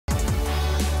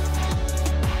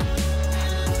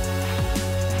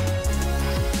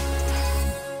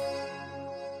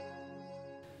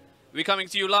We're coming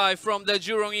to you live from the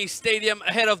Jurong East Stadium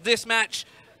ahead of this match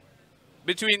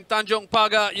between Tanjong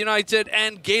Pagar United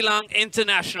and Geylang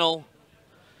International.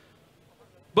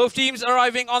 Both teams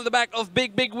arriving on the back of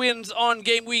big wins on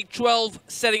game week 12,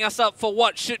 setting us up for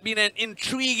what should be an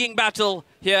intriguing battle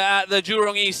here at the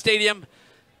Jurong East Stadium.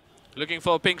 Looking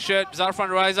for a pink shirt, Zarfan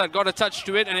Raizat got a touch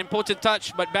to it, an important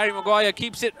touch, but Barry Maguire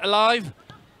keeps it alive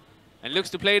and looks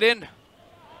to play it in.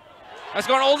 That's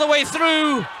gone all the way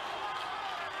through.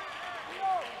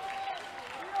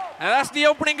 And that's the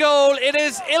opening goal. It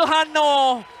is Ilhan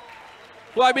Noor,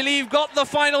 who I believe got the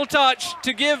final touch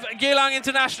to give Geylang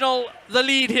International the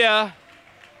lead here.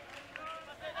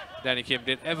 Danny Kim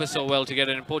did ever so well to get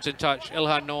an important touch.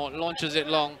 Ilhan Noor launches it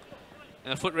long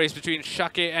in a foot race between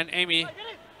Shakir and Amy.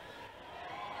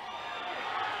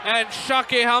 And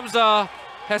Shakir Hamzah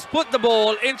has put the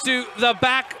ball into the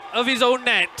back of his own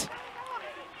net.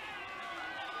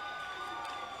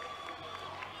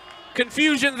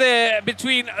 Confusion there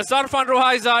between Zarfan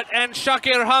Rohaizat and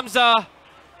Shakir Hamzah.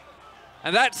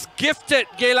 And that's gifted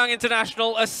Geylang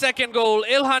International a second goal.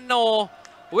 Ilhan Noor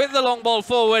with the long ball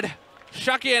forward.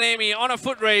 Shakir and Amy on a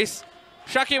foot race.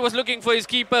 Shakir was looking for his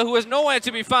keeper, who was nowhere to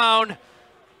be found.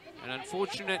 An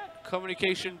unfortunate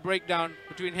communication breakdown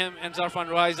between him and Zarfan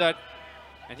Rohaizat.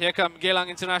 And here come Geylang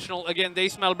International again. They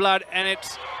smell blood, and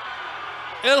it's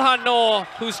Ilhan Noor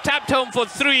who's tapped home for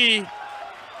 3.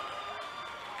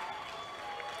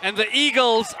 And the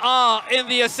Eagles are in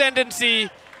the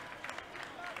ascendancy.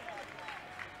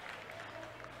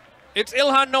 It's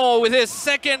Ilhan Noor with his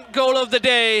second goal of the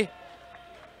day.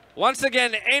 Once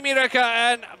again, Amy Reka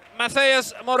and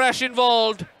Matthias Moresh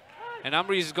involved. And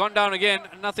Amri's gone down again.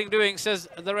 Nothing doing, says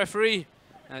the referee.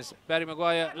 As Barry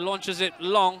Maguire launches it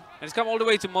long. And it's come all the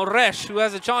way to Moresh, who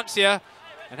has a chance here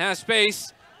and has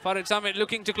space. Farid Samit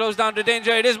looking to close down the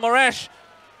danger. It is Moresh.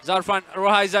 Zarfan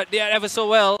Rohaizat did ever so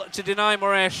well to deny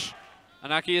Moresh.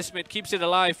 Anaki Ismit keeps it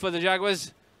alive for the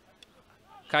Jaguars.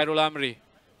 Khairul Amri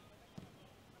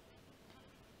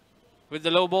with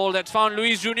the low ball that's found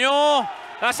Luiz Jr.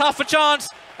 That's half a chance,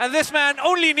 and this man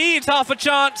only needs half a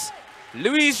chance.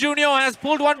 Luiz Jr. has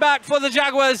pulled one back for the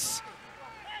Jaguars.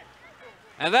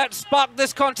 And that sparked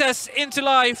this contest into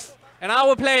life. An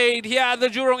hour played here at the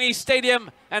Jurong East Stadium,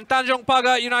 and Tanjong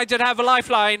Pagar United have a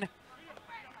lifeline.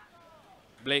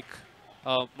 Blake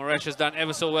Moresh has done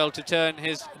ever so well to turn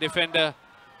his defender.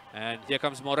 And here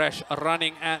comes Moresh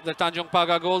running at the Tanjong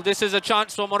Pagar goal. This is a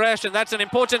chance for Moresh, and that's an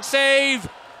important save.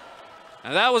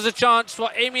 And that was a chance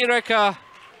for Amy Reka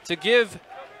to give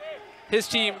his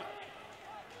team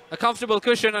a comfortable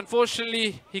cushion.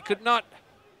 Unfortunately, he could not.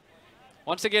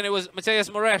 Once again, it was Matthias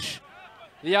Moresh,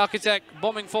 the architect,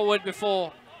 bombing forward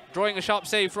before drawing a sharp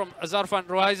save from Zarfan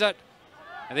Rohaizat.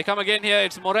 And they come again here.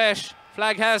 It's Moresh.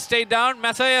 Flag has stayed down.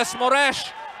 Matthias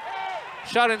Moresh.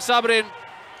 Sharon Sabrin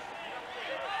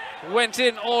went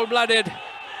in all-blooded.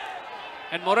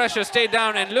 And Moresh has stayed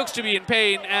down and looks to be in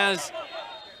pain as...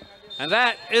 And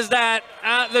that is that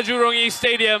at the Jurong East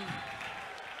Stadium.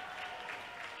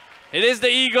 It is the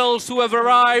Eagles who have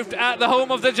arrived at the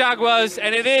home of the Jaguars,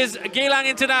 and it is Geylang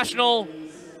International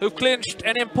who've clinched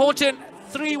an important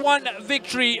 3-1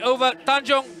 victory over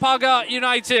Tanjong Pagar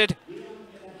United.